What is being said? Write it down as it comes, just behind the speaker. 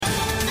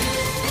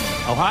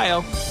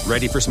Ohio,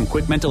 ready for some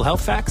quick mental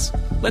health facts?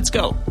 Let's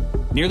go.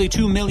 Nearly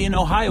 2 million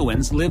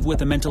Ohioans live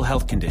with a mental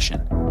health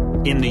condition.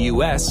 In the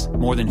U.S.,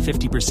 more than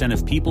 50%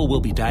 of people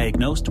will be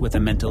diagnosed with a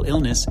mental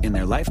illness in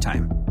their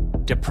lifetime.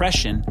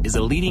 Depression is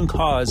a leading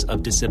cause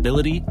of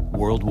disability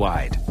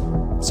worldwide.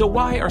 So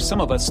why are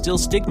some of us still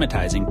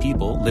stigmatizing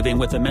people living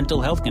with a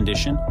mental health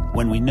condition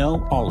when we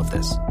know all of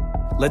this?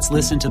 Let's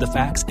listen to the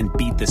facts and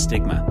beat the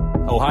stigma.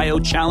 Ohio,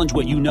 challenge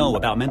what you know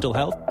about mental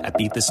health at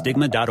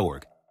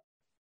beatthestigma.org.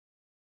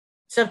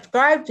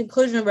 Subscribe to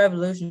Inclusion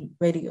Revolution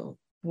Radio,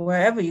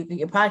 wherever you get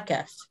your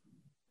podcasts.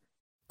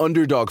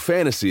 Underdog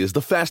Fantasy is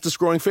the fastest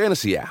growing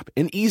fantasy app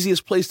and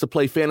easiest place to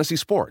play fantasy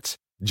sports.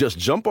 Just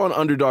jump on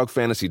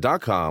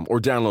UnderdogFantasy.com or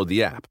download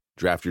the app,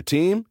 draft your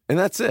team, and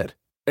that's it.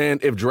 And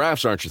if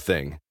drafts aren't your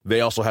thing, they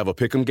also have a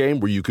pick'em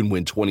game where you can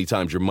win 20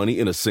 times your money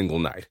in a single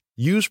night.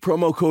 Use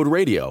promo code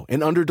RADIO,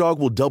 and Underdog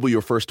will double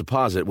your first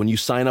deposit when you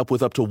sign up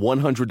with up to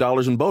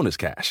 $100 in bonus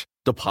cash.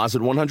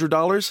 Deposit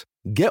 $100,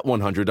 get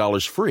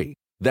 $100 free.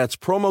 That's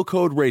promo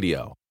code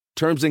RADIO.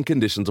 Terms and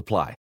conditions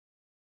apply.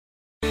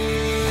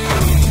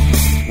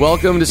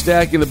 Welcome to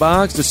Stacking the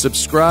Box. To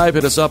subscribe,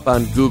 hit us up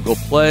on Google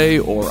Play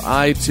or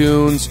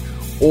iTunes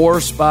or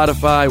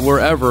Spotify,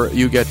 wherever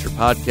you get your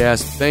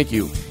podcast. Thank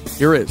you.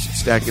 Here is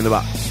Stacking the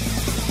Box.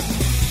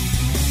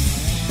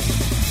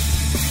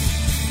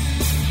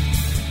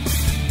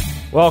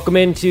 Welcome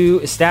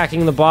into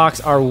Stacking the Box,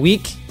 our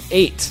Week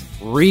 8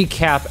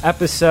 recap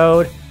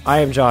episode. I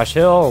am Josh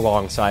Hill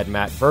alongside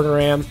Matt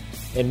Verderam.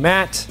 And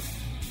Matt,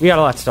 we got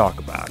a lot to talk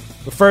about.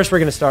 But first, we're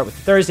going to start with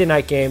the Thursday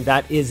night game.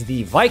 That is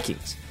the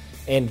Vikings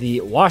and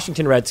the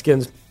Washington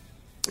Redskins.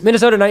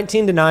 Minnesota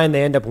 19-9,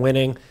 they end up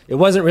winning. It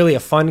wasn't really a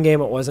fun game.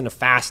 It wasn't a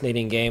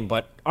fascinating game.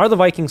 But are the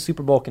Vikings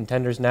Super Bowl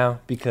contenders now?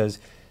 Because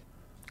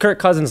Kirk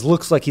Cousins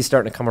looks like he's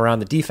starting to come around.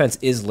 The defense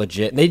is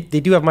legit. They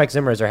do have Mike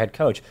Zimmer as their head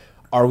coach.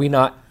 Are we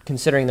not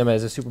considering them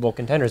as a Super Bowl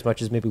contender as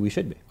much as maybe we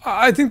should be?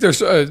 I think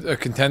there's a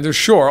contender,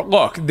 sure.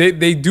 Look,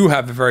 they do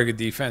have a very good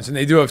defense, and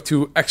they do have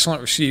two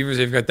excellent receivers.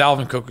 They've got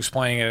Dalvin Cook, who's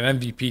playing at an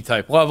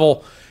MVP-type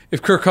level.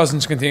 If Kirk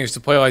Cousins continues to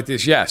play like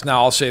this, yes.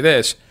 Now, I'll say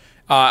this.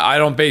 I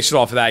don't base it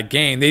off of that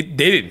game. They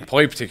didn't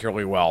play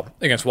particularly well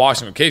against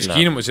Washington. Case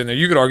Keenum was in there.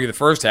 You could argue the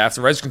first half,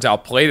 the Redskins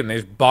outplayed them.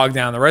 They just bogged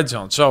down the red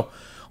zone. So,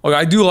 look,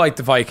 I do like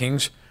the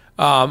Vikings.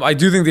 I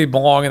do think they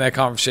belong in that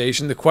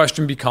conversation. The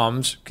question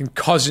becomes, can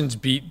Cousins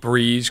beat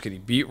Breeze? Can he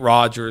beat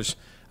Rodgers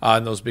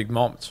in those big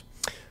moments?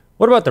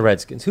 What about the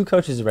Redskins? Who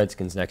coaches the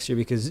Redskins next year?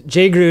 Because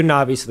Jay Gruden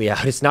obviously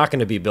out. It's not going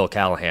to be Bill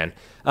Callahan.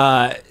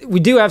 We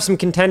do have some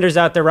contenders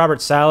out there.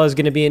 Robert Saleh is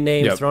going to be a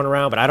name thrown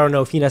around, but I don't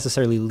know if he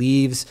necessarily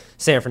leaves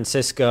San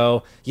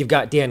Francisco. You've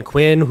got Dan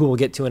Quinn, who we'll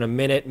get to in a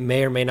minute,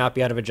 may or may not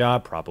be out of a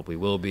job, probably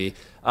will be.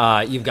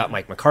 You've got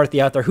Mike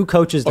McCarthy out there. Who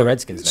coaches the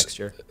Redskins next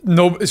year?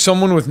 No,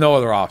 someone with no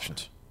other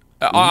options.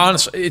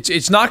 Honestly,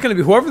 it's not going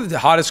to be whoever the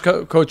hottest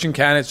coaching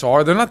candidates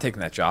are. They're not taking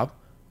that job.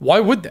 Why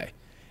would they?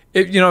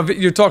 If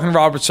you're talking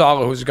Robert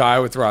Saleh, who's a guy I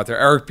would throw out there.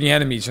 Eric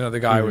Bieniemy's another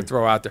guy I would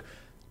throw out there.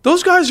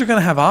 Those guys are going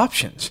to have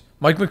options.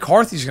 Mike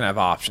McCarthy's going to have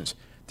options.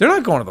 They're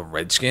not going to the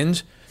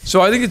Redskins.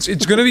 So I think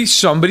it's going to be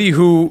somebody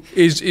who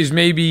is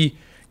maybe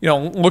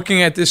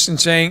looking at this and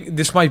saying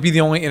this might be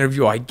the only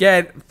interview I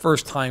get.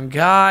 First time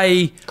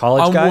guy,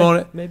 college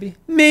guy,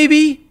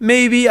 maybe.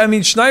 I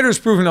mean, Snyder's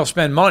proven they'll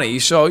spend money.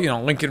 So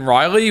Lincoln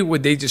Riley,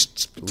 would they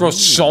just throw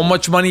so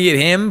much money at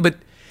him? But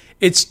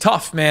it's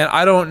tough, man.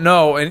 I don't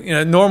know.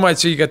 And normally I'd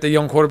say you got the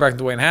young quarterback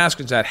Dwayne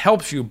Haskins. That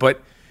helps you,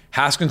 but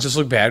Haskins just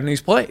looked bad when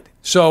he's played.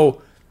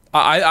 So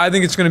I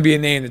think it's going to be a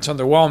name that's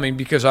underwhelming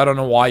because I don't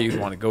know why you'd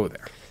want to go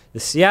there. The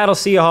Seattle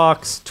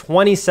Seahawks,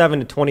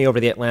 27-20 over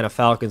the Atlanta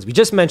Falcons. We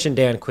just mentioned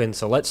Dan Quinn,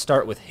 so let's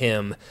start with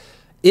him.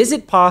 Is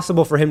it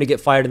possible for him to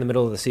get fired in the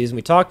middle of the season?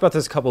 We talked about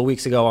this a couple of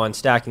weeks ago on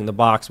Stacking the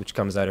Box, which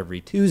comes out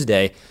every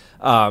Tuesday.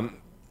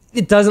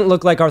 It doesn't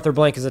look like Arthur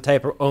Blank is the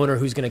type of owner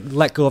who's going to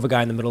let go of a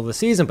guy in the middle of the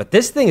season, but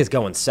this thing is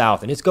going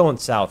south, and it's going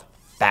south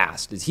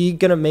fast. Is he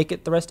going to make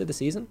it the rest of the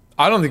season?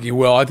 I don't think he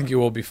will. I think he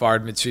will be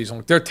fired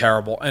midseason. They're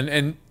terrible,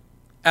 and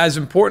as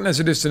important as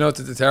it is to note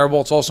that they're terrible,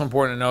 it's also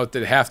important to note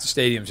that half the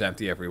stadium's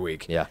empty every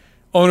week. Yeah.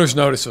 Owners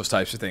notice those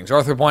types of things.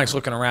 Arthur Blank's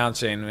looking around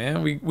saying,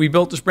 man, we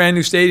built this brand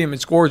new stadium.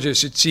 It's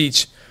gorgeous. It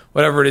seats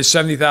whatever it is,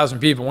 70,000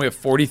 people. And we have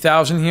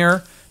 40,000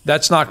 here.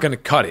 That's not going to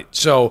cut it.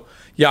 So,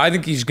 yeah, I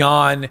think he's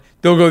gone.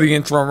 They'll go the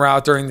interim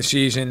route during the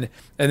season,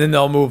 and then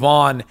they'll move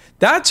on.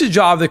 That's a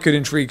job that could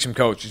intrigue some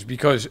coaches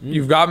because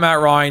you've got Matt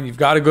Ryan, you've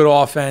got a good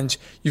offense,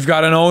 you've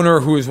got an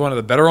owner who is one of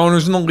the better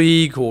owners in the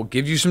league who will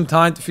give you some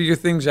time to figure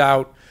things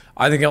out.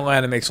 I think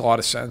Atlanta makes a lot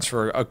of sense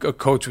for a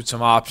coach with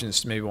some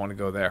options to maybe want to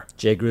go there.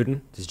 Jay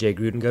Gruden? Does Jay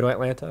Gruden go to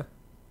Atlanta?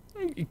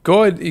 He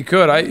could.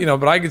 But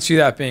I could see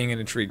that being an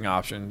intriguing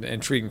option,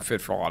 intriguing fit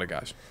for a lot of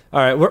guys. All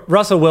right,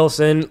 Russell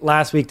Wilson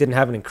last week didn't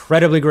have an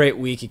incredibly great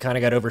week. He kind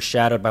of got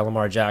overshadowed by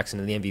Lamar Jackson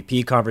in the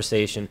MVP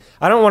conversation.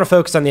 I don't want to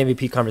focus on the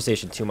MVP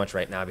conversation too much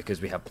right now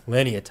because we have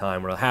plenty of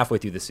time. We're halfway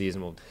through the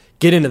season. We'll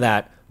get into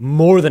that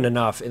more than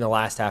enough in the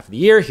last half of the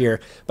year here.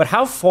 But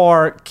how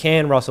far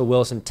can Russell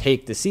Wilson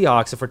take the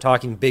Seahawks if we're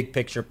talking big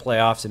picture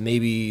playoffs and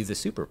maybe the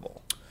Super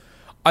Bowl?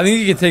 I think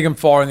you can take them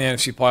far in the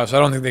NFC playoffs. I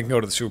don't think they can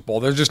go to the Super Bowl.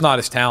 They're just not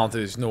as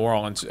talented as New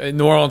Orleans.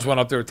 New Orleans went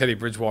up there with Teddy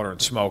Bridgewater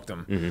and smoked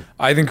them. Mm-hmm.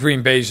 I think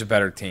Green Bay's a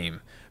better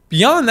team.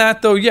 Beyond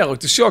that, though, yeah,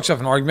 look, the Seahawks have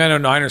an argument. I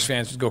know Niners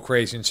fans would go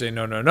crazy and say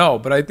no.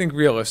 But I think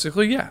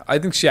realistically, yeah, I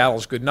think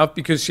Seattle's good enough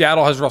because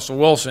Seattle has Russell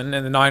Wilson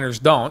and the Niners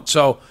don't.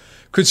 So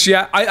could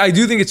Seattle? I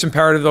do think it's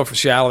imperative, though, for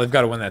Seattle. They've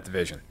got to win that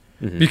division.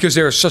 Mm-hmm. Because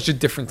they're such a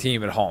different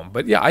team at home.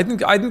 But yeah, I think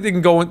they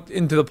can go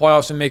into the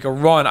playoffs and make a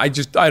run. I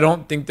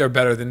don't think they're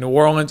better than New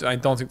Orleans. I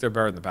don't think they're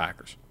better than the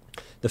Packers.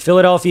 The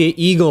Philadelphia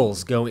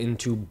Eagles go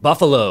into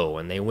Buffalo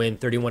and they win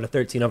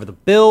 31-13 over the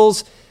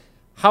Bills.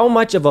 How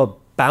much of a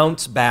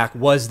bounce back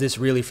was this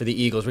really for the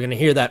Eagles? We're going to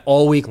hear that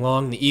all week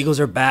long. The Eagles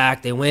are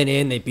back. They went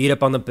in. They beat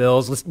up on the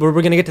Bills. We're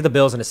going to get to the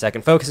Bills in a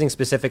second, focusing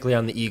specifically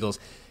on the Eagles.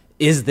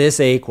 Is this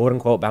a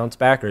quote-unquote bounce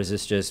back, or is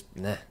this just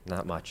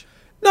not much?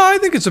 No, I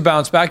think it's a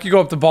bounce back. You go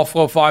up to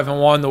Buffalo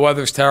 5-1. The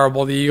weather's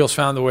terrible. The Eagles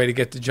found a way to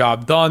get the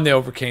job done. They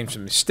overcame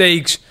some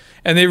mistakes,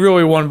 and they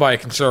really won by a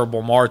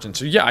considerable margin.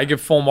 So, yeah, I give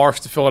full marks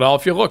to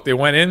Philadelphia. Look, they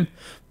went in.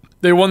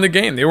 They won the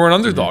game. They were an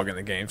underdog in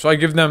the game. So I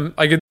give them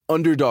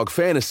Underdog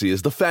Fantasy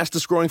is the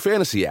fastest-growing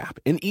fantasy app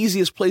and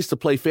easiest place to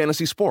play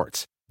fantasy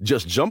sports.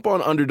 Just jump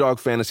on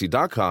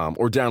UnderdogFantasy.com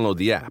or download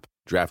the app.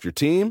 Draft your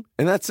team,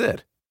 and that's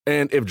it.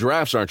 And if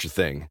drafts aren't your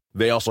thing,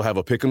 they also have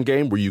a pick'em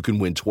game where you can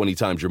win 20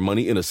 times your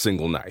money in a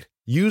single night.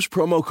 Use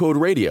promo code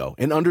RADIO,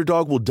 and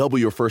Underdog will double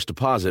your first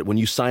deposit when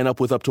you sign up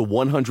with up to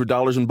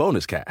 $100 in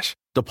bonus cash.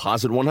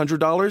 Deposit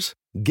 $100,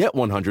 get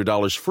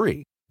 $100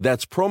 free.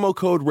 That's promo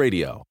code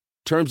RADIO.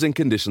 Terms and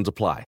conditions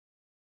apply.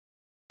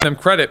 Them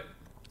credit.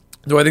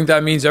 Do I think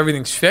that means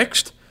everything's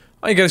fixed?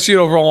 Well, you got to see it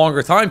over a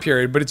longer time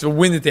period, but it's a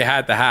win that they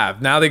had to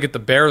have. Now they get the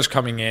Bears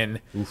coming in.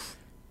 Oof.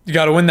 You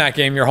got to win that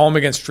game. You're home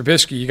against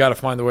Trubisky. You got to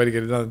find a way to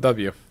get another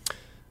W.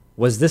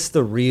 Was this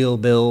the real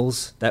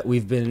Bills that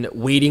we've been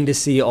waiting to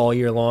see all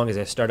year long as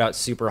they start out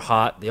super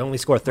hot? They only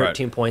score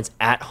 13 points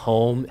at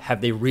home.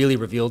 Have they really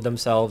revealed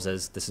themselves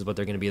as this is what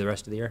they're going to be the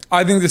rest of the year?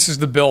 I think this is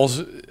the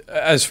Bills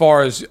as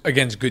far as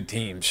against good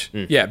teams.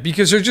 Yeah,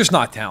 because they're just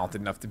not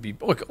talented enough to be.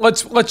 Look,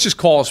 let's just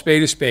call a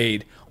spade a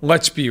spade.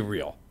 Let's be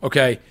real,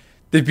 okay?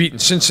 They've beaten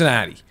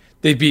Cincinnati.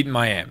 They've beaten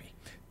Miami.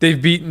 They've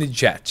beaten the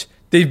Jets.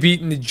 They've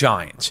beaten the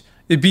Giants.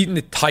 They've beaten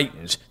the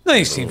Titans. None of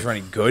these teams are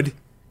any good.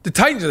 The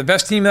Titans are the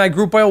best team in that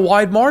group by a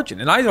wide margin.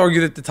 And I'd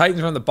argue that the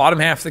Titans are on the bottom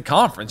half of the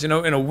conference, in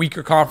a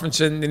weaker conference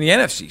than the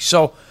NFC.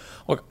 So,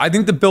 look, I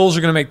think the Bills are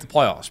going to make the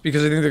playoffs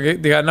because I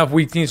think they got enough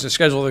weak teams to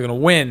schedule they're going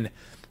to win.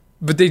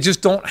 But they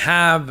just don't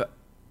have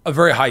a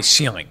very high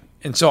ceiling.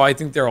 And so I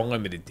think they're a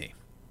limited team.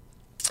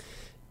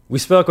 We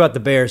spoke about the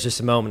Bears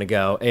just a moment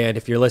ago, and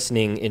if you're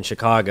listening in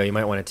Chicago, you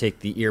might want to take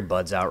the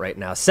earbuds out right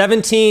now.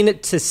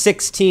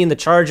 17-16, the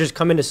Chargers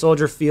come into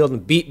Soldier Field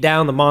and beat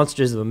down the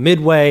monsters of the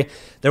Midway.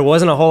 There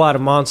wasn't a whole lot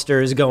of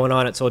monsters going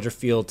on at Soldier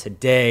Field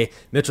today.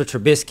 Mitchell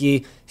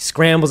Trubisky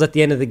scrambles at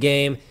the end of the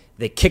game.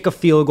 They kick a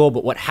field goal,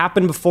 but what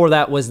happened before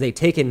that was they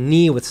take a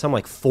knee with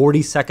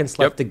 40 seconds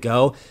left to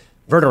go.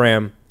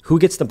 Verderam, who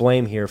gets the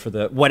blame here for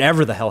the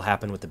whatever the hell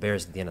happened with the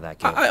Bears at the end of that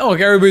game? Look,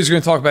 everybody's going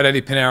to talk about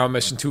Eddie Pinheiro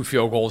missing 2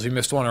 field goals. He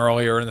missed one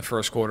earlier in the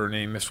first quarter, and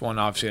he missed one,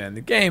 obviously, at the end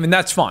of the game, and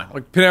that's fine.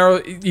 Like,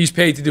 Pinheiro, he's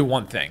paid to do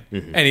one thing,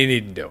 and he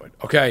didn't do it,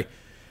 okay?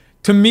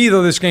 To me,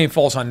 though, this game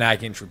falls on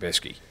Nagy and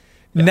Trubisky.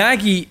 Yeah.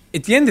 Nagy,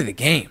 at the end of the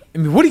game, I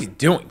mean, what are you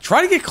doing?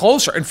 Try to get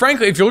closer. And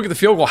frankly, if you look at the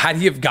field goal, had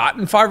he have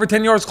gotten 5 or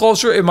 10 yards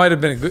closer, it might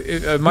have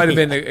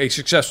been a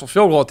successful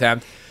field goal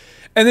attempt.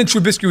 And then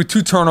Trubisky with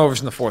 2 turnovers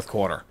in the fourth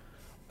quarter.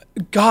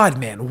 God,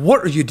 man,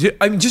 what are you doing?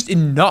 I mean, just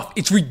enough.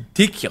 It's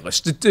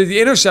ridiculous. The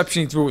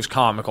interception he threw was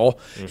comical.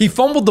 He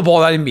fumbled the ball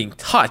without even being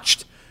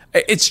touched.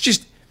 It's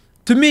just,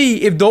 to me,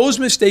 if those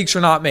mistakes are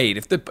not made,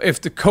 if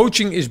the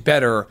coaching is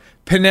better,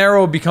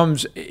 Pinheiro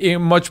becomes a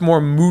much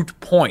more moot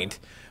point.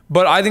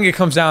 But I think it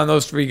comes down to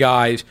those 3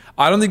 guys.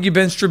 I don't think you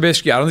bench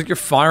Trubisky. I don't think you're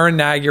firing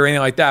Nagy or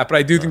anything like that. But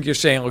I do think you're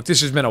saying, look,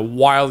 this has been a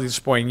wildly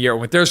disappointing year.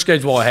 With their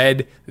schedule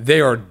ahead,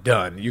 they are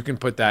done. You can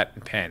put that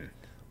in pen.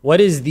 What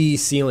is the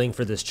ceiling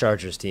for this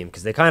Chargers team?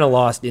 Because they kind of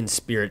lost in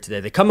spirit today.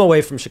 They come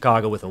away from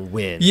Chicago with a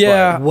win.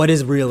 Yeah. But what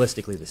is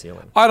realistically the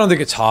ceiling? I don't think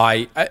it's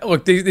high.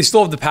 Look, they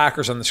still have the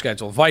Packers on the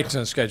schedule, Vikings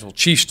on the schedule,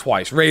 Chiefs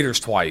twice, Raiders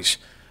twice.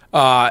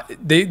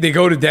 They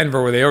go to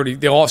Denver where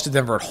they lost to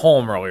Denver at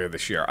home earlier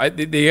this year.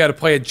 They got to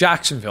play at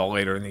Jacksonville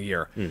later in the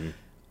year. Mm-hmm.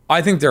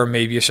 I think they're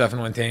maybe a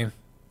 7-win team.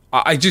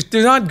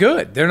 They're not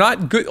good. They're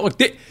not good. Look,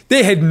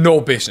 they had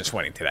no business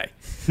winning today.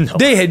 No,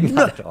 they had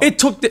not at all. It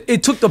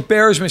took the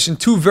Bears missing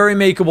 2 very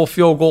makeable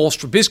field goals.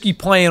 Trubisky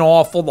playing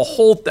awful. The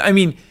whole I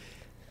mean,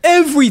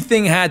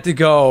 everything had to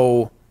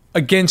go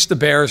against the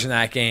Bears in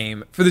that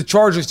game for the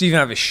Chargers to even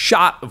have a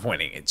shot of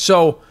winning it.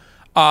 So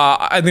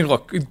I think,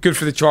 look, good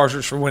for the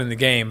Chargers for winning the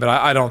game, but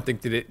I don't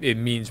think that it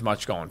means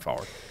much going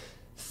forward.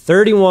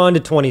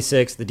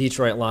 31-26, the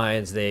Detroit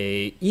Lions,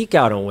 they eke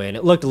out a win.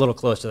 It looked a little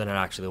closer than it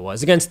actually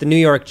was against the New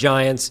York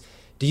Giants.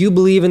 Do you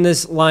believe in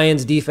this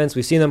Lions defense?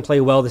 We've seen them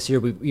play well this year.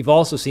 We've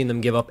also seen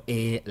them give up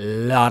a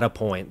lot of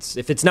points.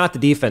 If it's not the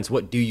defense,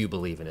 what do you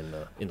believe in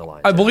the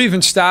Lions? I believe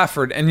in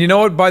Stafford, and you know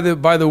what? By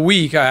the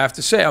week, I have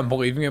to say I'm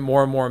believing in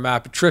more and more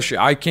Matt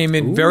Patricia. I came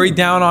in very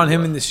down on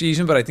him in the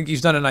season, but I think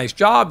he's done a nice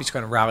job. He's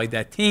going to rally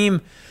that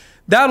team.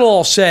 That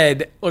all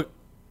said, look,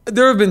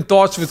 there have been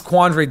thoughts with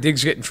Quandre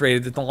Diggs getting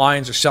traded that the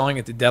Lions are selling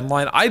at the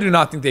deadline. I do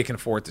not think they can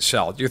afford to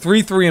sell. You're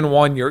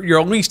 3-3-1.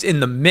 You're at least in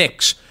the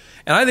mix.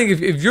 And I think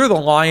if you're the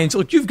Lions,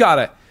 look, you've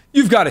got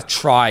to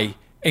try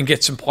and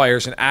get some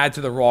players and add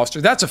to the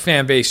roster. That's a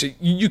fan base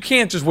that you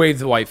can't just wave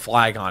the white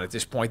flag on at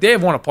this point. They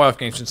have won a playoff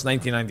game since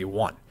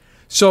 1991.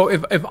 So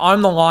if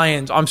I'm the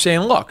Lions, I'm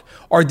saying, look,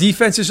 our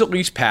defense is at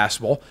least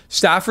passable.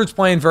 Stafford's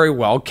playing very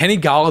well. Kenny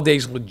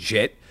Galladay's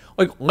legit.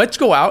 Like, let's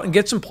go out and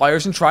get some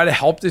players and try to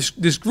help this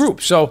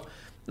group. So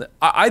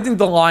I think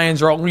the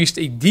Lions are at least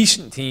a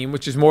decent team,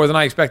 which is more than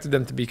I expected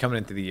them to be coming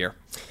into the year.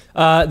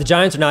 The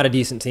Giants are not a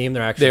decent team.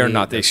 They are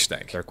not. They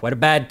stink. They're quite a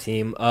bad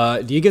team.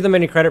 Do you give them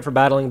any credit for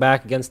battling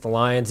back against the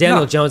Lions?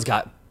 Daniel Jones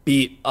got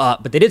beat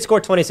up, but they did score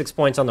 26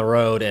 points on the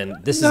road,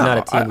 and this is not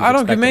a team. I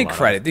don't give them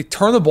credit. They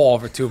turn the ball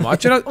over too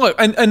much.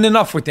 And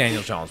enough with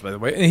Daniel Jones, by the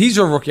way. And he's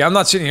a rookie. I'm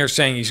not sitting here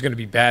saying he's going to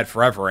be bad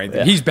forever or anything.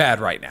 Yeah. He's bad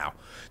right now.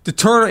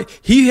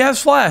 He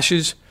has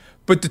flashes,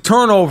 but the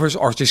turnovers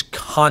are just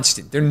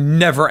constant. They're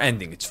never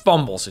ending. It's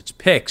fumbles. It's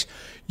picks.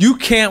 You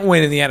can't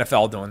win in the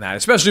NFL doing that,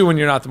 especially when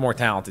you're not the more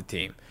talented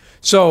team.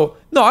 So,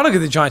 no, I don't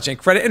give the Giants any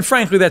credit. And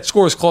frankly, that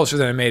score is closer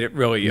than it made it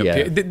really.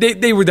 Yeah.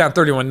 They were down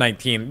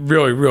 31-19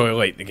 really, really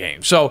late in the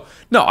game. So,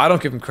 no, I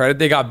don't give them credit.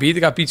 They got beat. They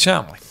got beat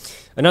soundly.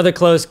 Another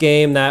close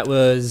game that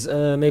was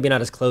maybe not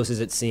as close as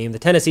it seemed. The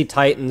Tennessee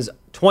Titans,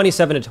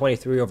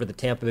 27-23 over the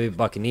Tampa Bay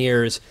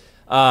Buccaneers.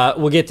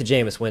 We'll get to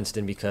Jameis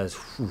Winston because,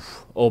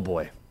 oh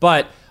boy.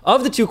 But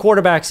of the two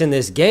quarterbacks in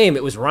this game,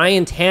 it was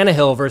Ryan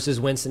Tannehill versus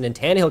Winston, and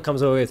Tannehill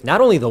comes away with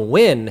not only the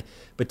win,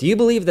 but do you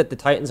believe that the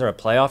Titans are a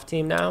playoff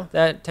team now,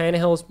 that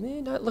Tannehill's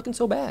not looking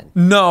so bad?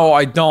 No,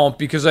 I don't,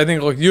 because I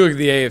think, look, you look at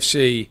the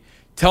AFC.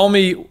 Tell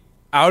me,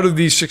 out of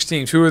these 6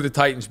 teams, who are the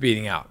Titans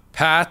beating out?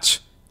 Pats,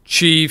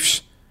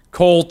 Chiefs,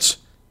 Colts,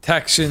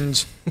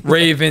 Texans,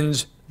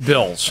 Ravens,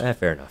 Bills.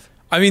 Fair enough.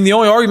 I mean, the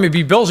only argument would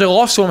be Bills, they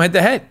lost to them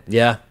head-to-head.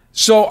 Yeah.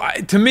 So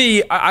to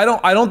me, I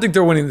don't think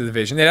they're winning the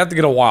division. They'd have to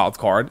get a wild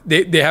card.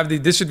 They have the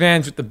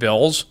disadvantage with the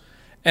Bills,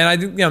 and I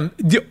think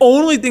the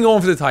only thing going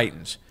for the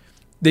Titans,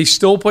 they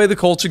still play the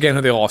Colts again,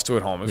 who they lost to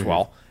at home as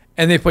well,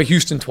 and they play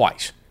Houston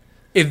twice.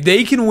 If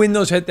they can win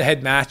those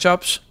head-to-head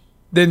matchups,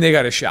 then they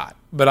got a shot.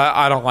 But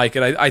I don't like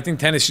it. I think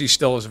Tennessee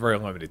still is a very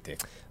limited team.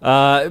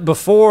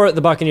 Before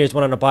the Buccaneers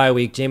went on a bye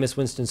week, Jameis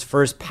Winston's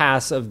first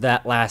pass of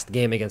that last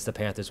game against the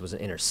Panthers was an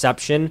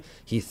interception.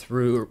 He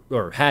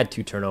had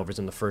 2 turnovers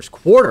in the first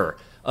quarter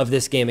of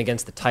this game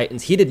against the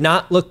Titans. He did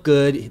not look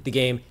good. The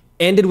game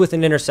ended with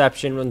an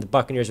interception when the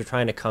Buccaneers were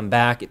trying to come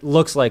back. It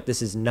looks like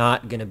this is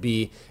not going to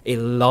be a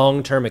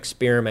long-term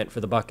experiment for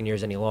the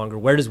Buccaneers any longer.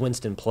 Where does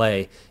Winston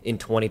play in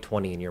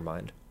 2020 in your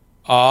mind?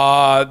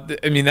 I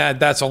mean,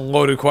 that's a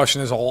loaded question.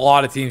 There's a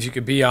lot of teams you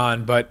could be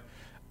on, but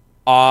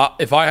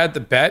if I had to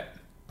bet,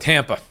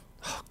 Tampa.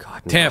 Oh,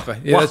 God, no. Tampa.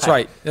 Yeah, Why? That's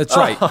right. That's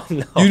right.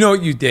 No. You know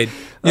what you did.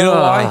 You know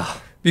why?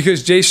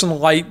 Because Jason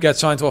Light got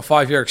signed to a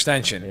 5-year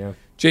extension. Yeah.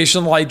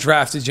 Jason Light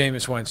drafted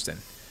Jameis Winston.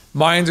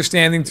 My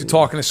understanding to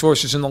talking to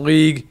sources in the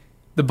league,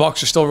 the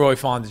Bucs are still really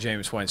fond of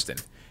Jameis Winston.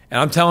 And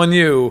I'm telling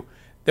you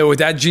that with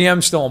that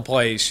GM still in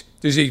place,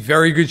 there's a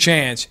very good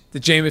chance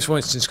that Jameis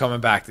Winston's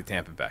coming back to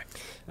Tampa Bay.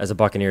 As a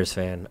Buccaneers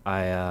fan,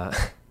 I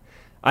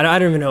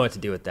don't even know what to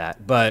do with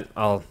that, but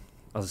I'll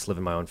just live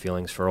in my own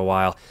feelings for a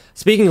while.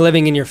 Speaking of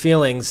living in your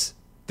feelings,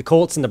 the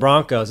Colts and the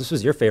Broncos, this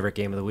was your favorite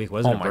game of the week,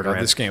 wasn't it? Oh, my God,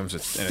 this game was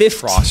an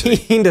atrocity.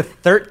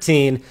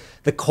 15-13,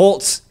 the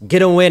Colts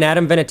get a win.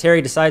 Adam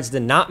Vinatieri decides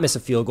to not miss a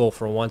field goal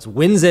for once,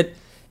 wins it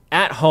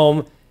at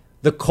home.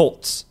 The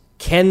Colts,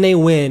 can they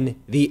win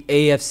the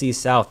AFC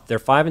South? They're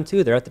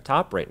 5-2. They're at the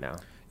top right now.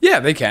 Yeah,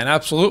 they can,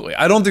 absolutely.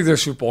 I don't think they're a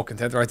Super Bowl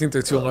contender. I think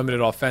they're too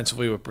limited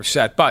offensively with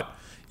Brissett. But,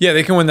 yeah,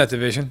 they can win that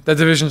division. That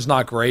division's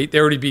not great. They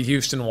already beat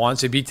Houston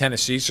once. They beat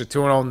Tennessee, so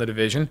 2-0 in the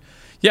division.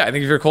 Yeah, I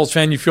think if you're a Colts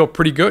fan, you feel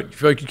pretty good. You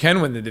feel like you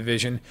can win the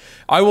division.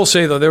 I will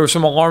say, though, there were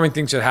some alarming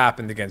things that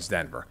happened against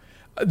Denver.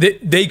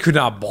 They could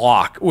not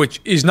block,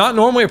 which is not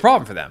normally a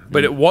problem for them,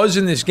 but it was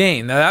in this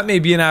game. Now, that may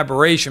be an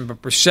aberration,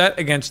 but Brissett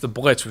against the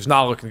blitz was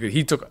not looking good.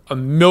 He took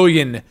 1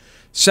 million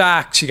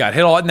sacks. He got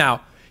hit a lot.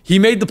 Now, he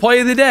made the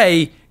play of the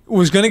day,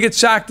 was going to get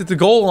sacked at the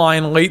goal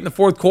line late in the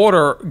fourth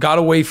quarter, got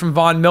away from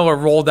Von Miller,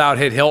 rolled out,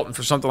 hit Hilton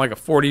for something like a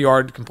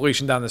 40-yard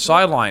completion down the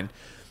sideline.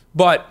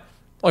 But,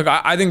 look,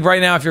 I think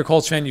right now, if you're a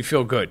Colts fan, you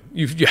feel good.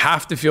 You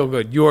have to feel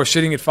good. You are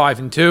sitting at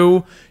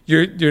 5-2.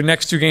 Your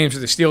next 2 games are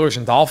the Steelers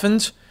and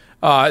Dolphins.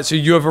 So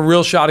you have a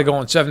real shot of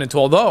going 7-12.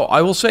 Although,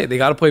 I will say, they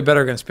got to play better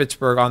against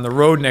Pittsburgh on the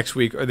road next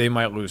week, or they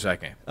might lose that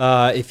game.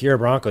 If you're a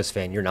Broncos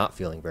fan, you're not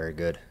feeling very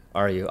good.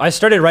 are you? I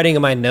started writing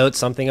in my notes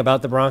something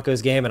about the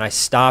Broncos game, and I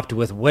stopped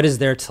with what is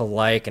there to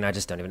like, and I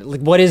just don't even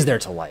like. What is there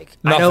to like?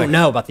 Nothing. I don't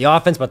know about the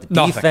offense, about the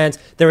Nothing. defense.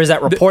 There was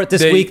that report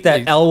this week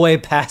that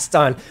Elway passed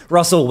on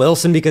Russell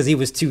Wilson because he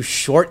was too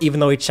short, even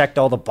though he checked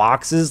all the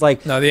boxes.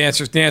 Like, no, the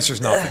answer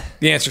is nothing.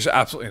 The answer is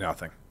absolutely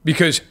nothing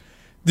because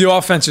the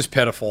offense is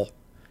pitiful,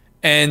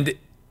 and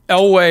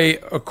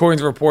Elway, according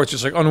to reports,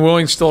 is like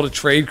unwilling still to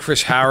trade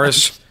Chris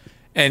Harris.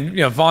 And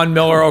Von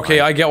Miller,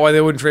 okay, I get why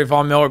they wouldn't trade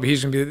Von Miller, but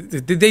he's going to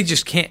be. They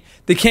just can't.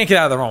 They can't get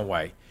out of their own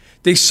way.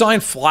 They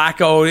signed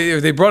Flacco.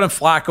 They brought in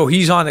Flacco.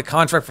 He's on the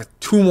contract for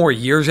 2 more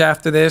years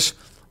after this,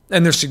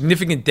 and there's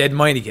significant dead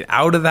money to get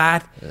out of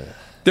that.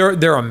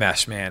 They're a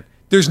mess, man.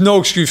 There's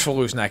no excuse for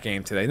losing that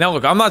game today. Now,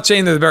 look, I'm not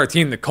saying they're the better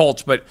team than the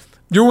Colts, but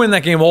you're winning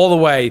that game all the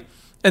way.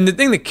 And the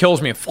thing that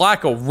kills me, and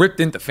Flacco ripped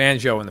into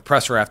Fangio in the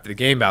presser after the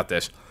game about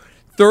this.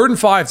 3rd and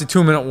 5 to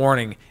 2-minute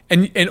warning,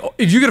 and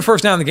if you get a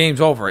first down, the game's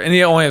over, and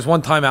he only has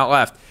 1 timeout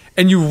left,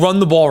 and you run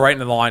the ball right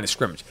into the line of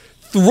scrimmage.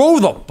 Throw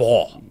the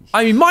ball.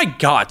 I mean, my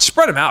God,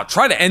 spread them out.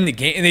 Try to end the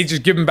game, and they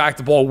just give him back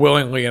the ball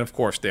willingly, and of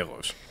course they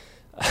lose.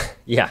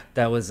 Yeah,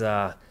 that was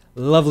a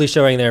lovely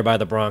showing there by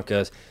the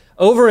Broncos.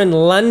 Over in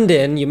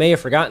London, you may have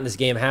forgotten this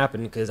game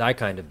happened because I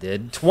kind of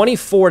did.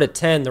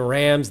 24-10, the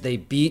Rams, they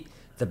beat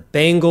the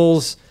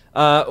Bengals.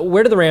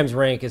 Where do the Rams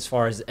rank as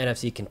far as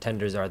NFC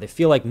contenders are? They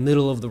feel like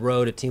middle of the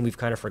road, a team we've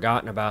kind of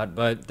forgotten about,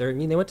 but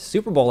they went to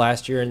Super Bowl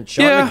last year, and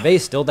Sean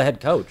McVay's still the head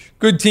coach.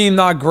 Good team,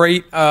 not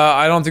great.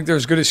 I don't think they're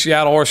as good as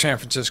Seattle or San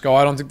Francisco.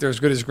 I don't think they're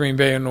as good as Green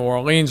Bay and New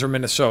Orleans or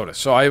Minnesota.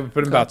 So I would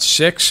put them about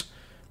 6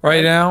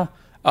 right now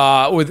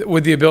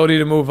with the ability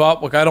to move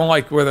up. Look, I don't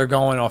like where they're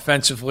going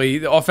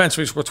offensively.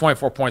 Offensively, scored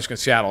 24 points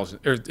against Seattle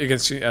or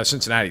against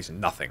Cincinnati's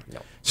nothing. No.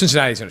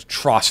 Cincinnati's an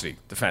atrocity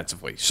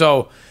defensively.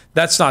 So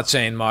that's not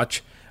saying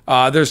much.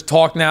 There's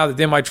talk now that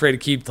they might trade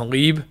Aqib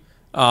Talib.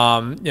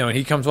 And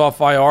he comes off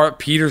IR.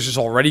 Peters is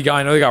already gone.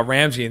 I know they got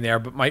Ramsey in there,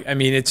 but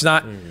it's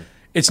not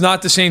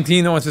the same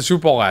team that went to the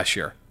Super Bowl last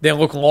year. They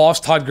look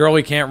lost. Todd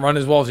Gurley can't run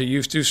as well as he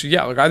used to. So,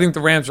 yeah, look, I think the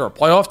Rams are a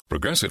playoff.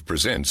 Progressive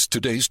presents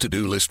today's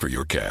to-do list for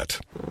your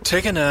cat.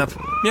 Take a nap,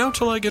 meow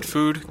till I get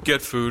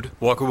food,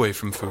 walk away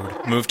from food,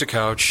 move to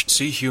couch,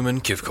 see human,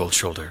 give cold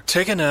shoulder.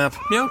 Take a nap,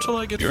 meow till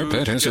I get Your food.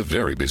 pet has a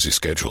very busy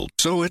schedule,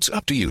 so it's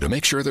up to you to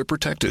make sure they're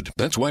protected.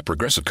 That's why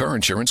Progressive Car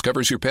Insurance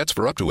covers your pets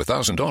for up to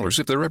 $1,000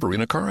 if they're ever in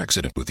a car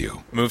accident with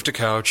you. Move to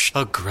couch,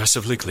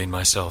 aggressively clean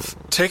myself.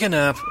 Take a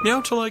nap,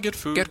 meow till I get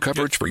food. Get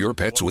coverage for your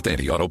pets with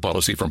anti-auto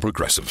policy from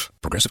Progressive.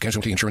 Progressive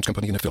Casualty Insurance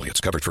Company and affiliates.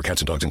 Coverage for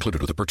cats and dogs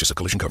included with the purchase of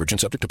collision coverage and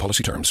subject to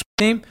policy terms.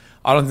 Team,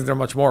 I don't think they're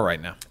much more right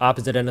now.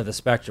 Opposite end of the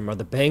spectrum. Are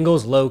the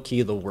Bengals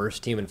low-key the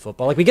worst team in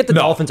football? Like, we get the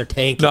Dolphins are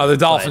tanking. No, the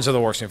Dolphins are the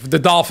worst team. The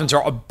Dolphins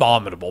are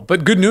abominable.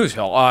 But good news,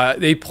 Hill.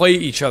 They play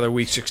each other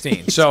week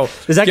 16. So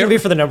is that going to be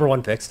for the number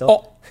 1 pick still?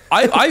 Oh,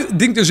 I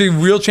think there's a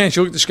real chance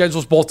you look at the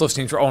schedules, both those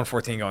teams are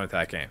 0-14 going into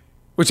that game.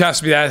 Which has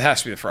to be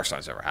the first time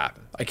it's ever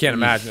happened. I can't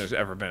imagine there's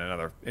ever been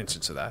another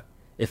instance of that.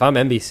 If I'm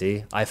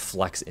NBC, I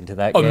flex into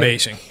that game.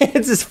 Amazing.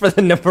 It's just for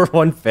the number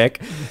 1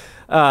 pick.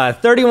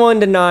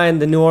 31-9,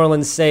 the New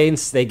Orleans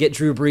Saints, they get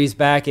Drew Brees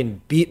back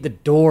and beat the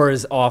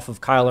doors off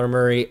of Kyler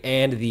Murray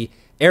and the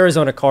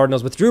Arizona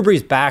Cardinals. With Drew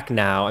Brees back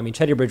now, I mean,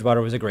 Teddy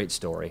Bridgewater was a great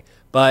story,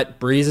 but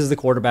Brees is the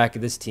quarterback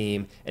of this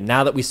team, and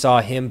now that we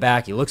saw him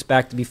back, he looks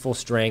back to be full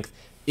strength.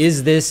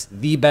 Is this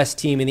the best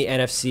team in the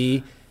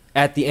NFC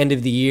at the end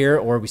of the year,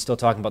 or are we still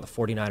talking about the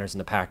 49ers and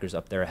the Packers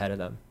up there ahead of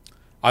them?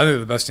 I think they're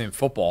the best team in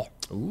football.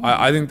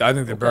 I think they're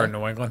better than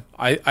New England.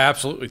 I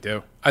absolutely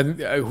do. I think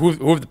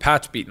who have the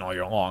Pats beaten all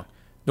year long?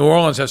 New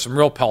Orleans has some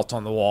real pelts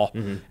on the wall,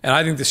 and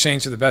I think the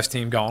Saints are the best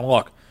team going.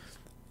 Look,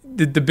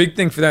 the big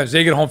thing for them is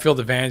they get home field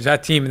advantage.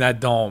 That team in that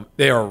dome,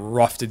 they are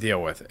rough to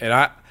deal with.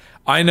 And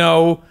I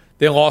know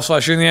they lost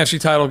last year in the NFC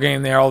title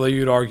game there, although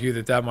you'd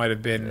argue that might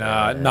have been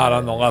not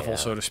on the level,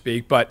 so to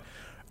speak. But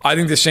I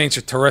think the Saints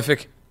are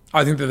terrific.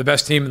 I think they're the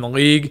best team in the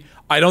league.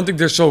 I don't think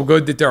they're so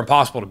good that they're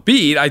impossible to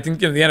beat. I think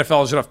the NFL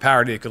has enough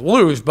parity they could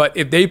lose. But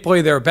if they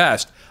play their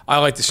best, I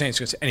like the Saints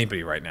against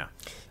anybody right now.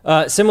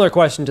 Similar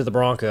question to the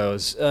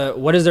Broncos.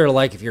 What is there to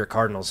like if you're a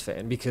Cardinals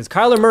fan? Because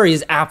Kyler Murray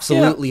is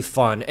absolutely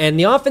fun. And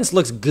the offense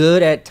looks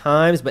good at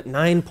times, but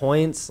 9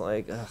 points,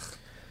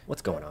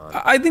 what's going on?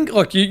 I think,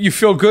 look, you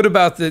feel good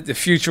about the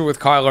future with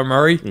Kyler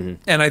Murray.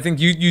 And I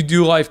think you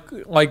do like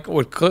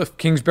what Cliff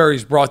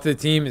Kingsbury's brought to the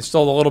team. It's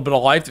still a little bit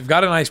of life. They've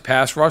got a nice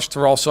pass rush,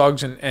 Terrell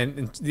Suggs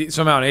and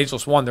somehow an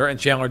ageless wonder, and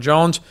Chandler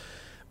Jones.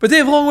 But they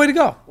have a long way to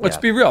go. Let's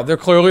be real. They're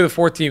clearly the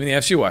 4th team in the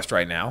NFC West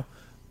right now.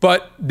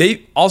 But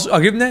they also,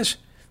 I'll give them this,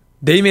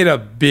 they made a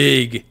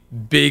big,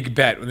 big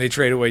bet when they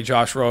traded away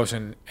Josh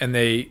Rosen and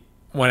they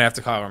went after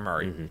Kyler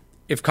Murray.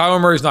 If Kyler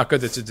Murray's not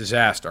good, that's a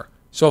disaster.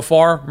 So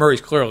far, Murray's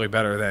clearly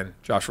better than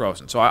Josh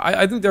Rosen. So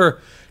I think they're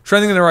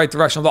trending in the right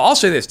direction. Although I'll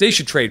say this, they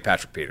should trade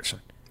Patrick Peterson.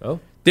 Oh.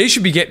 They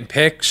should be getting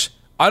picks.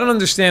 I don't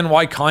understand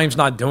why Keim's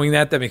not doing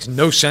that. That makes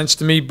no sense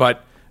to me,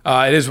 but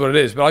it is what it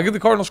is. But I'll give the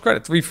Cardinals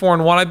credit.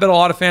 3-4-1. I bet a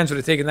lot of fans would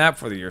have taken that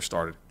before the year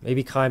started.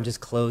 Maybe Keim just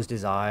closed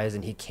his eyes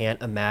and he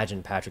can't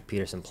imagine Patrick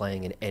Peterson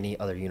playing in any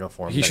other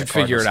uniform. He should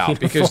figure it out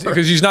because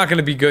he's not going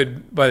to be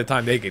good by the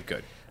time they get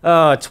good.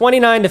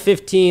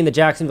 29-15, the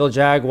Jacksonville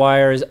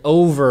Jaguars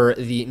over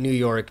the New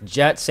York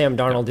Jets. Sam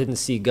Darnold didn't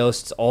see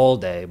ghosts all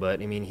day,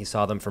 but, I mean, he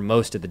saw them for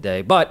most of the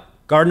day. But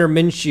Gardner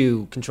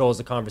Minshew controls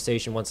the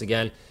conversation once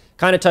again.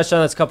 Kind of touched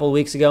on this a couple of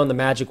weeks ago, and the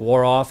magic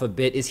wore off a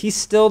bit. Is he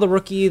still the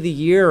rookie of the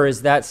year, or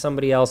is that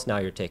somebody else now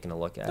you're taking a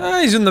look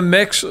at? He's in the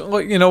mix.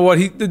 You know what?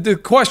 The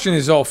question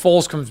is,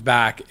 Foles comes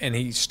back and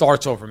he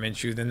starts over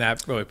Minshew, then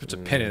that really puts a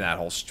pin in that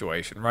whole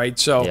situation, right?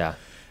 So Yeah.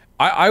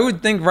 I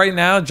would think right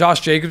now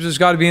Josh Jacobs has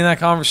got to be in that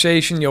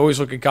conversation. You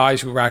always look at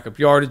guys who rack up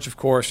yardage, of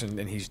course, and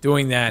he's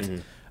doing that.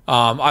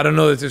 I don't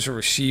know that there's a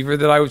receiver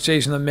that I would say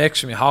is in the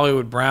mix. I mean,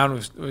 Hollywood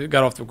Brown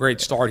got off to a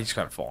great start. He's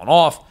kind of fallen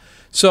off.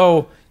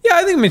 So, yeah,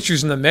 I think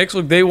Minshew's in the mix.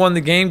 Look, they won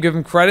the game. Give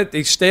them credit.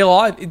 They stay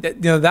alive.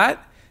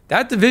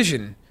 That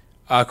division,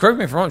 correct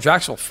me if I'm wrong,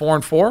 Jacksonville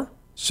 4-4.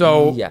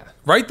 So, Yeah.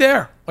 right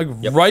there.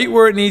 Right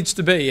where it needs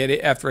to be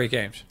after 8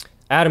 games.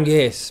 Adam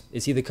Gase,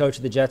 is he the coach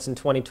of the Jets in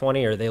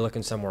 2020, or are they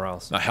looking somewhere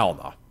else? No, hell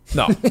no.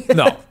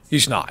 No,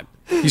 he's not.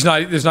 He's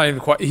not. There's not even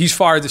quite. He's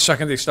fired the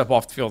second they step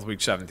off the field week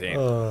 17.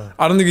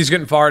 I don't think he's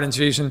getting fired in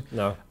season.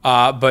 No.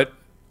 But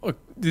look,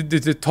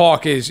 the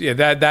talk is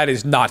that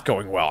is not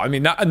going well. I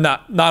mean,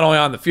 not only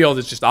on the field,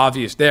 it's just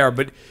obvious there,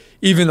 but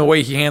even the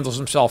way he handles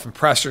himself in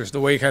pressers, the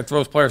way he kind of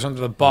throws players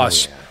under the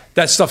bus,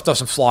 that stuff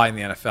doesn't fly in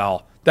the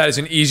NFL. That is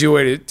an easy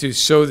way to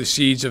sow the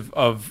seeds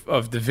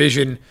of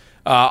division.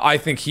 I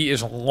think he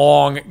is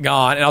long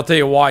gone, and I'll tell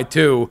you why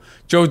too.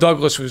 Joe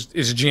Douglas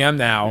is a GM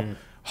now,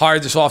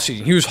 hired this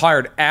offseason. He was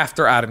hired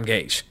after Adam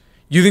Gase.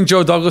 You think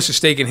Joe Douglas is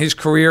staking his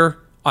career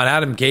on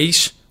Adam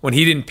Gase when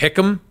he didn't pick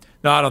him?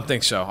 No, I don't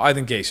think so. I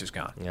think Gase is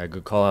gone. Yeah,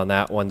 good call on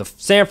that one. The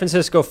San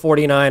Francisco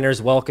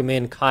 49ers welcome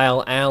in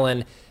Kyle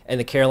Allen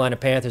and the Carolina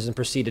Panthers and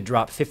proceed to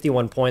drop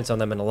 51 points on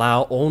them and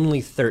allow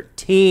only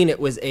 13. It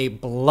was a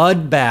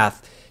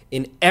bloodbath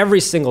in every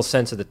single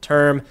sense of the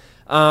term.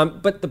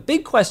 But the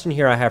big question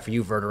here I have for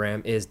you,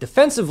 Verderam, is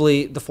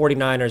defensively, the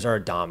 49ers are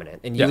dominant.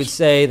 And you would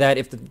say that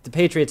if the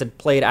Patriots had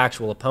played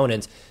actual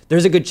opponents,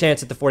 there's a good chance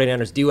that the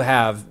 49ers do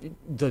have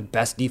the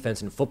best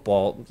defense in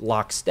football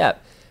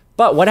lockstep.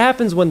 But what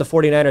happens when the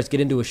 49ers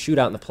get into a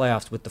shootout in the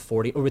playoffs with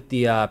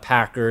the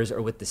Packers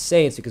or with the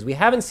Saints? Because we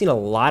haven't seen a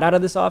lot out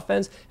of this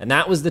offense, and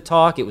that was the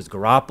talk. It was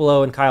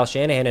Garoppolo and Kyle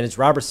Shanahan, and it's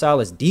Robert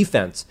Saleh's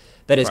defense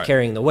that is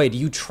carrying the way. Do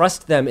you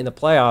trust them in the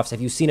playoffs?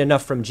 Have you seen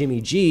enough from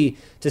Jimmy G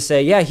to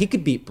say, yeah, he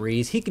could beat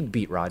Breeze, he could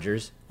beat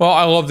Rodgers? Well,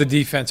 I love the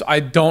defense.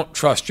 I don't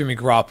trust Jimmy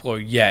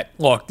Garoppolo yet.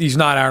 Look, he's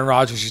not Aaron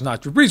Rodgers, he's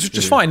not Drew Brees, which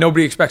is fine.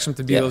 Nobody expects him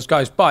to be those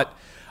guys, but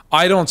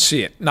I don't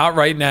see it. Not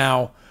right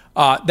now.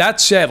 That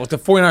said, look, the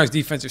 49ers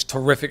defense is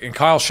terrific, and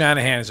Kyle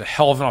Shanahan is a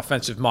hell of an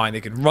offensive mind.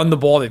 They can run the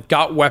ball. They've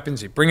got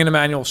weapons. They bring in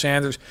Emmanuel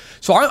Sanders.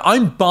 So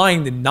I'm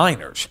buying the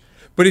Niners.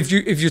 But if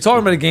you're talking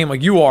about a game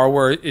like you are,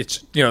 where it's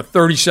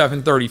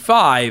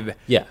 37-35,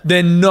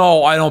 then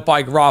no, I don't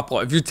buy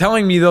Garoppolo. If you're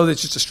telling me though that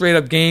it's just a straight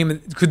up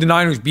game, could the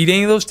Niners beat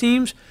any of those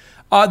teams?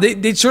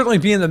 They'd certainly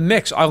be in the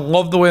mix. I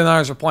love the way the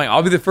Niners are playing.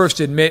 I'll be the first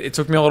to admit it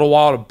took me a little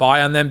while to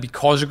buy on them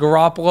because of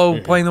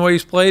Garoppolo playing the way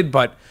he's played.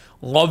 But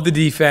love the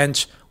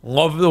defense.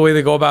 Love the way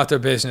they go about their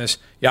business.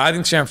 Yeah, I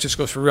think San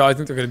Francisco's for real. I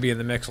think they're going to be in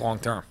the mix long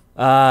term.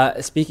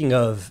 Speaking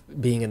of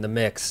being in the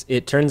mix,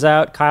 it turns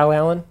out Kyle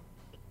Allen,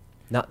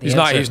 not the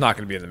answer. He's not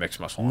going to be in the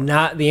mix much longer.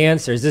 Not the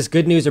answer. Is this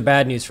good news or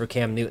bad news for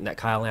Cam Newton that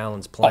Kyle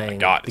Allen's playing? Oh my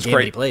God, it's great.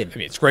 Game he played? I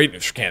mean, it's great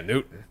news for Cam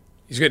Newton.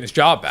 He's getting his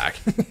job back.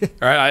 All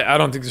right, I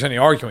don't think there's any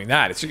arguing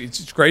that.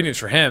 It's great news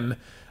for him.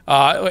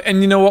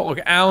 And you know what? Look,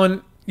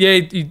 Allen,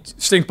 he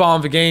stink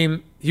bombed the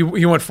game. He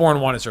went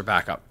 4-1 as their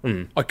backup.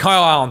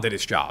 Kyle Allen did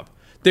his job.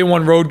 They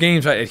won road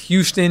games at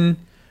Houston.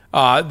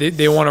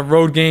 They won a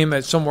road game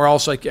at somewhere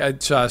else, like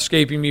it's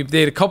escaping me.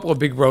 They had a couple of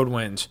big road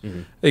wins.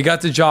 They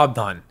got the job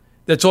done.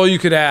 That's all you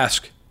could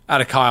ask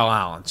out of Kyle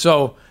Allen.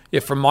 So,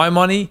 for my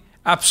money,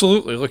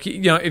 absolutely. Look,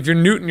 if you're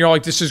Newton, you're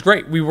like, this is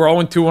great. We were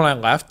 0-2 when I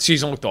left.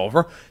 Season looked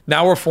over.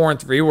 Now we're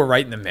 4-3. We're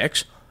right in the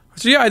mix.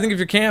 So, I think if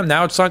you're Cam,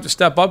 now it's time to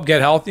step up, get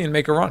healthy, and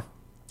make a run.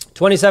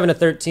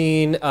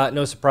 27-13.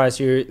 No surprise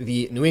here.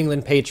 The New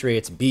England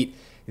Patriots beat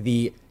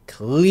the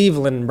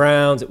Cleveland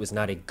Browns. It was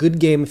not a good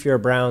game if you're a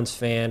Browns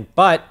fan,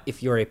 but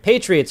if you're a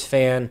Patriots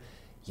fan,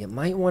 you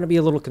might want to be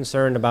a little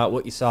concerned about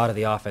what you saw out of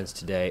the offense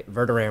today.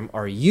 Verderam,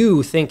 are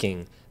you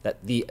thinking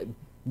that the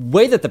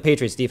way that the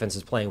Patriots defense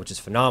is playing, which is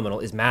phenomenal,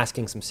 is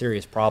masking some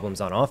serious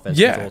problems on offense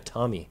with Joel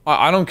Tommy?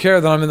 I don't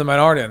care that I'm in the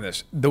minority on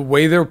this. The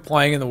way they're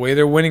playing and the way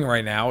they're winning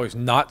right now is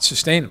not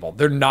sustainable.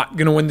 They're not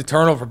going to win the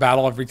turnover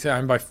battle every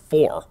time by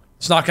 4.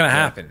 It's not going to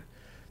happen.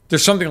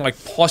 There's something like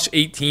plus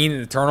 18 in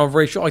the turnover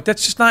ratio. Like,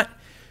 that's just not...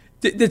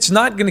 It's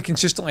not going to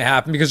consistently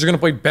happen because they're going to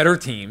play better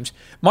teams.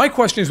 My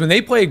question is, when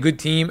they play a good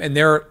team and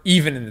they're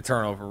even in the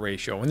turnover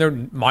ratio, when they're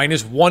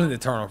 -1 in the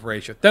turnover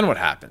ratio, then what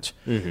happens?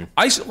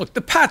 Look, the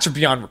Pats are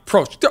beyond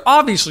reproach. They're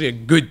obviously a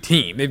good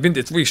team. They've been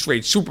to 3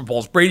 straight Super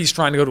Bowls. Brady's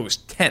trying to go to his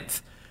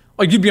 10th.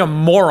 Like, you'd be a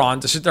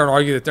moron to sit there and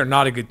argue that they're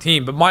not a good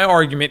team. But my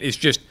argument is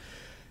just,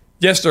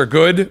 yes, they're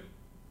good.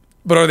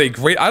 But are they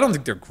great? I don't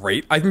think they're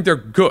great. I think they're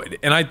good.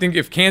 And I think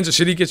if Kansas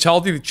City gets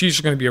healthy, the Chiefs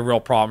are going to be a real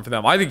problem for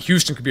them. I think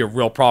Houston could be a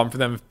real problem for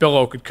them if Bill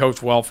O could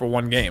coach well for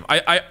one game.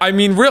 I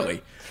mean,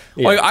 really.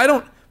 Yeah.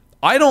 Like,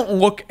 I don't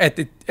look at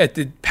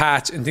the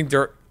Pats and think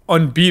they're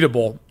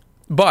unbeatable,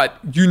 but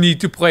you need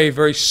to play a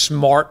very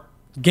smart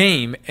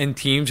game, and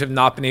teams have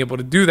not been able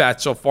to do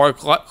that so far.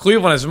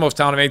 Cleveland is the most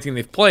talented of anything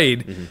they've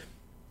played. Mm-hmm.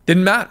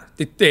 Didn't matter.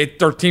 They had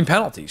 13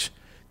 penalties.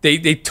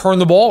 They turned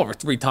the ball over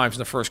 3 times in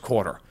the first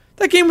quarter.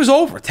 That game was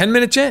over 10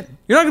 minutes in.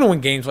 You're not going to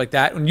win games like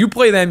that. When you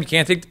play them, you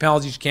can't take the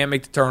penalties, you can't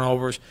make the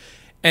turnovers,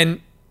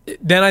 and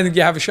then I think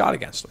you have a shot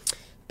against them.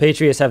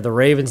 Patriots have the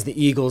Ravens,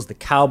 the Eagles, the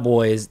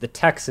Cowboys, the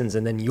Texans,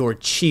 and then your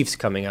Chiefs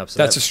coming up. So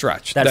that's a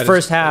stretch. That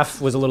first half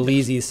was a little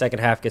easy. The second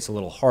half gets a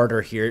little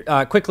harder here.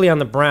 Quickly on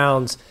the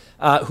Browns,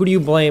 who do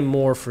you blame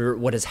more for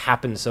what has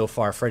happened so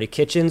far, Freddie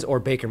Kitchens or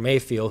Baker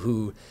Mayfield,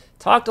 who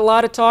talked a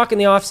lot of talk in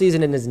the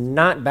offseason and is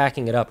not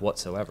backing it up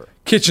whatsoever?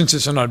 Kitchens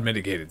is an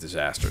unmitigated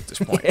disaster at this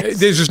point. Yes.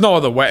 There's just no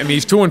other way. I mean,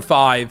 he's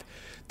 2-5.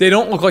 They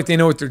don't look like they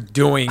know what they're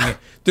doing.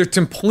 They're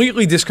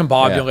completely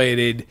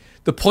discombobulated. Yeah.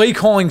 The play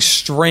calling's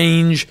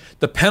strange.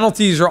 The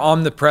penalties are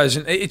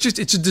omnipresent.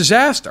 It's a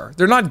disaster.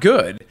 They're not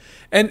good.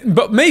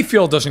 But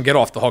Mayfield doesn't get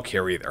off the hook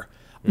here either.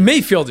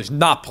 Mayfield has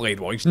not played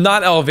well. He's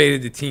not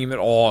elevated the team at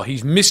all.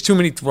 He's missed too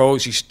many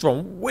throws. He's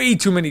thrown way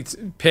too many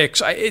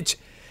picks.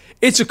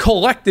 It's a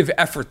collective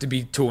effort to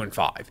be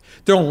 2-5.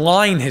 Their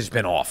line has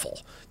been awful.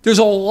 There's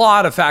a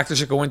lot of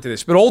factors that go into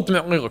this. But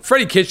ultimately, look,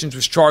 Freddie Kitchens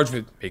was charged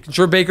with making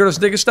sure Baker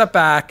doesn't take a step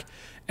back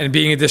and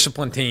being a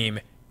disciplined team.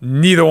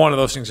 Neither one of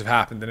those things have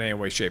happened in any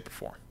way, shape, or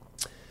form.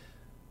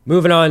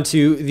 Moving on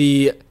to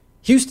the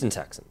Houston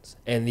Texans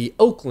and the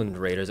Oakland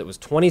Raiders. It was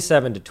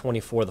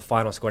 27-24, the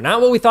final score. Not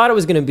what we thought it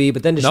was going to be,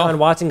 but then Deshaun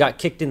Watson got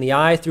kicked in the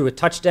eye, threw a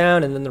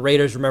touchdown, and then the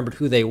Raiders remembered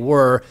who they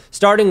were.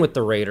 Starting with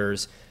the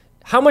Raiders,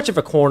 how much of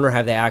a corner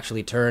have they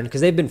actually turned?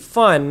 Because they've been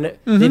fun.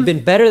 Mm-hmm. They've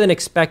been better than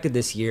expected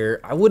this year.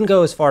 I wouldn't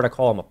go as far to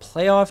call them a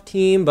playoff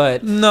team,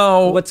 but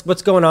no.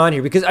 What's going on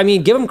here? Because, I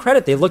mean, give them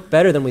credit. They look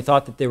better than we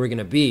thought that they were going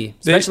to be,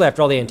 especially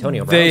after all the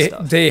Antonio Brown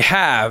stuff. They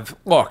have.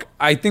 Look,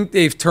 I think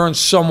they've turned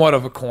somewhat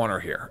of a corner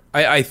here.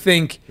 I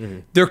think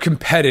they're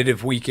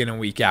competitive week in and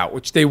week out,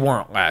 which they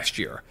weren't last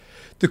year.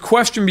 The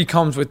question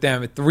becomes with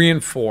them at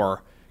 3-4,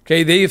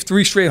 okay, they have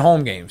 3 straight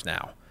home games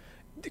now.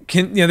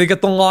 They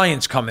got the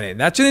Lions coming in.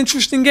 That's an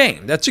interesting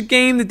game. That's a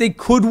game that they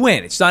could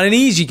win. It's not an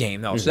easy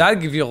game, though, so that'll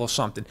give you a little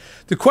something.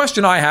 The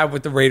question I have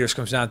with the Raiders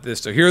comes down to this.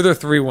 So here are their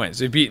 3 wins.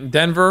 They've beaten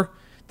Denver,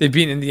 they've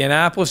beaten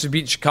Indianapolis, they've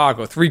beaten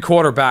Chicago. 3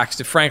 quarterbacks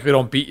that, frankly,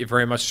 don't beat you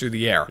very much through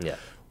the air. Yeah.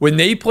 When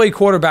they play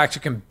quarterbacks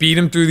that can beat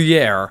them through the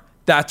air,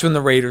 that's when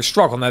the Raiders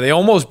struggle. Now, they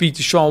almost beat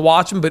Deshaun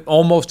Watson, but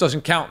almost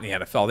doesn't count in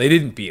the NFL. They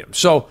didn't beat him.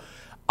 So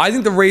I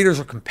think the Raiders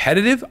are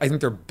competitive. I think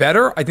they're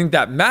better. I think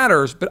that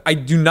matters, but I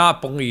do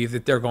not believe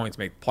that they're going to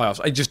make the playoffs.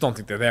 I just don't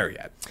think they're there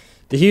yet.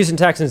 The Houston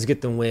Texans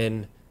get the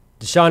win.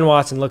 Deshaun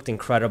Watson looked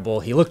incredible.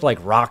 He looked like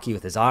Rocky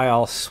with his eye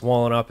all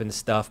swollen up and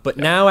stuff. But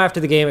now after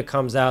the game, it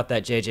comes out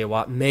that J.J.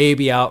 Watt may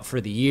be out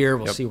for the year.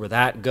 We'll see where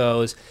that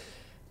goes.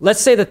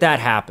 Let's say that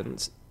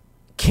happens.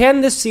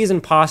 Can this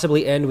season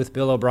possibly end with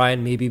Bill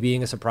O'Brien maybe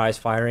being a surprise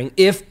firing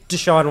if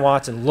Deshaun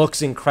Watson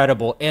looks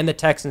incredible and the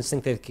Texans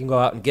think they can go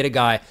out and get a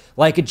guy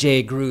like a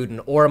Jay Gruden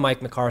or a Mike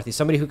McCarthy,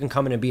 somebody who can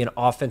come in and be an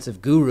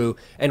offensive guru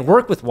and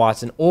work with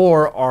Watson?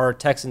 Or are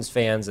Texans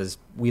fans, as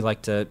we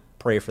like to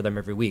pray for them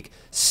every week,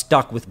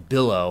 stuck with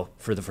Bill O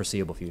for the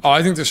foreseeable future? Oh,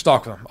 I think they're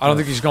stuck with him. I don't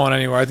think he's going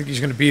anywhere. I think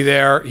he's going to be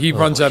there. He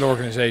runs that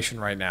organization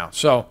right now.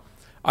 So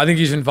I think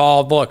he's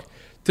involved. Look,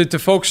 to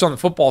focus on the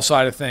football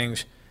side of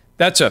things,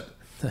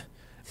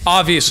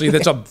 obviously,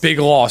 that's a big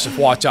loss if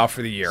Watt's out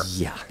for the year.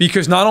 Yeah.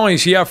 Because not only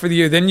is he out for the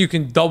year, then you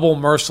can double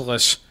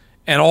merciless,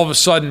 and all of a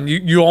sudden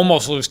you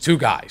almost lose 2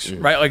 guys,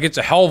 right? Like, it's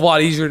a hell of a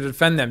lot easier to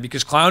defend them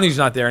because Clowney's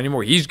not there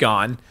anymore. He's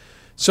gone.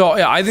 So,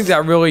 yeah, I think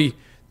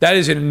that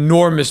is an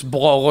enormous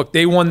blow. Look,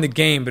 they won the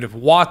game, but if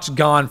Watt's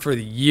gone for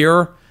the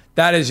year,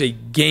 that is a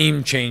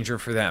game changer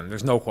for them.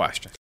 There's no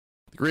question.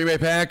 Green Bay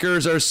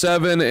Packers are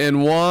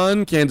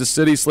 7-1. Kansas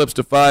City slips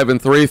to 5-3.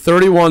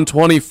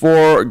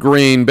 31-24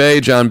 Green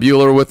Bay. John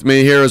Bueller with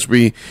me here as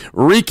we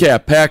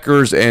recap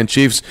Packers and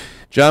Chiefs.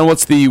 John,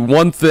 what's the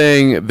one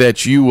thing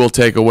that you will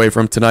take away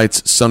from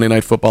tonight's Sunday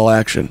Night Football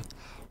action?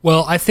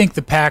 Well, I think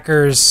the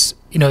Packers,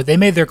 they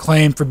made their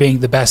claim for being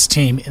the best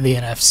team in the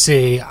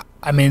NFC.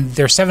 I mean,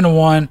 they're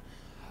 7-1,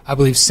 I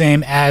believe,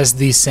 same as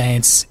the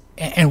Saints.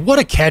 And what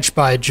a catch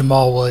by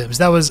Jamal Williams.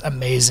 That was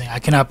amazing. I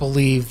cannot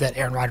believe that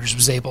Aaron Rodgers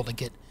was able to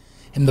get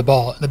him the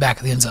ball in the back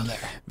of the end zone there.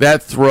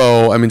 That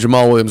throw,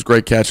 Jamal Williams,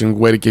 great catch and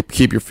way to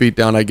keep your feet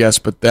down, I guess.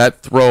 But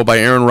that throw by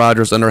Aaron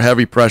Rodgers under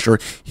heavy pressure,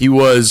 he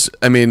was,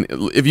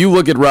 if you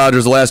look at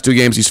Rodgers the last 2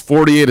 games, he's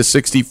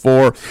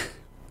 48-64,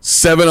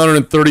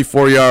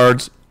 734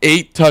 yards,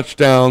 8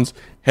 touchdowns.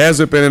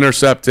 Hasn't been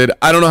intercepted.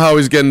 I don't know how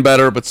he's getting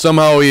better, but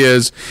somehow he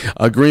is.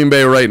 Green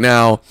Bay right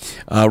now,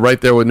 right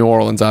there with New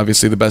Orleans,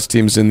 obviously the best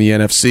teams in the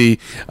NFC.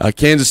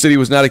 Kansas City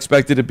was not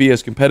expected to be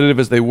as competitive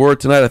as they were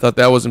tonight. I thought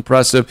that was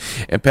impressive.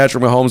 And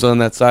Patrick Mahomes on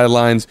that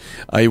sidelines,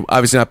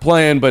 obviously not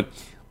playing, but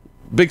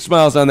big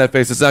smiles on that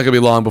face. It's not going to be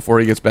long before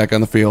he gets back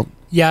on the field.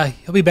 Yeah,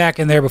 he'll be back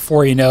in there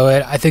before you know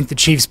it. I think the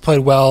Chiefs played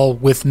well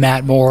with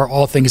Matt Moore,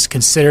 all things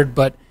considered,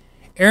 but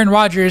Aaron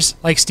Rodgers,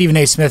 like Stephen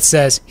A. Smith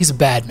says, he's a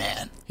bad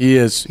man. He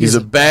is. He's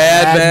a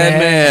bad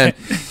man.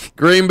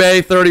 Green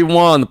Bay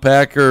 31. The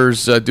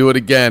Packers do it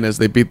again as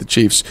they beat the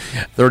Chiefs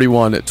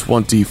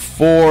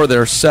 31-24.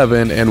 They're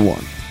 7-1.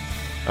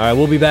 All right,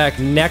 we'll be back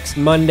next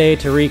Monday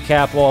to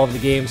recap all of the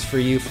games for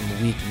you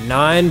from Week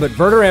 9. But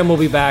Verderam will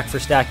be back for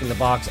Stacking the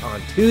Box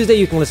on Tuesday.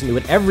 You can listen to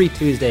it every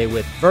Tuesday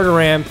with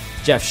Verderam,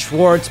 Jeff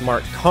Schwartz,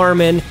 Mark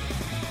Carman.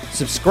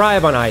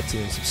 Subscribe on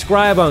iTunes,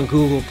 subscribe on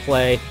Google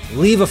Play,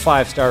 leave a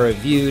 5-star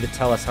review to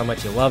tell us how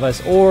much you love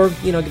us, or,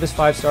 give us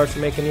 5 stars for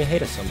making you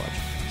hate us so much.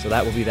 So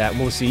that will be that.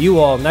 And we'll see you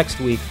all next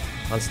week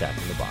on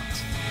Stacking the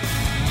Box.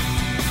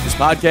 This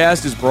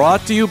podcast is brought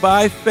to you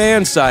by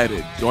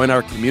Fansided. Join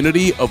our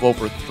community of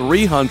over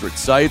 300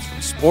 sites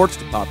from sports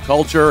to pop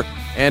culture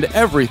and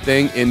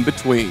everything in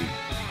between.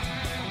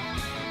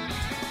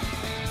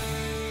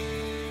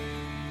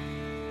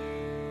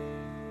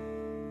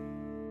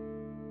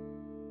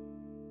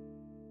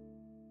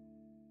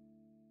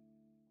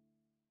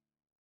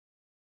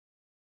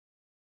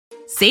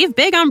 Save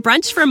big on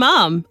brunch for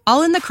mom,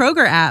 all in the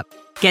Kroger app.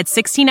 Get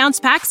 16-ounce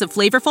packs of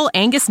flavorful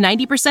Angus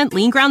 90%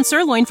 lean ground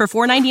sirloin for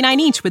 $4.99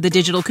 each with a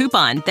digital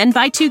coupon. Then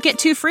buy 2, get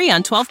 2 free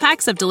on 12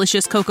 packs of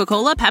delicious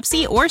Coca-Cola,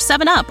 Pepsi, or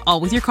 7-Up, all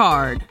with your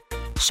card.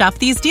 Shop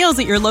these deals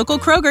at your local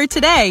Kroger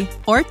today,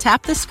 or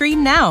tap the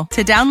screen now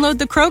to download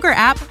the Kroger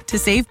app to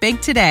save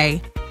big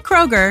today.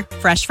 Kroger,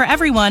 fresh for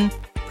everyone.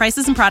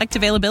 Prices and product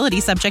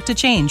availability subject to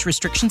change.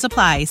 Restrictions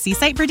apply. See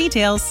site for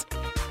details.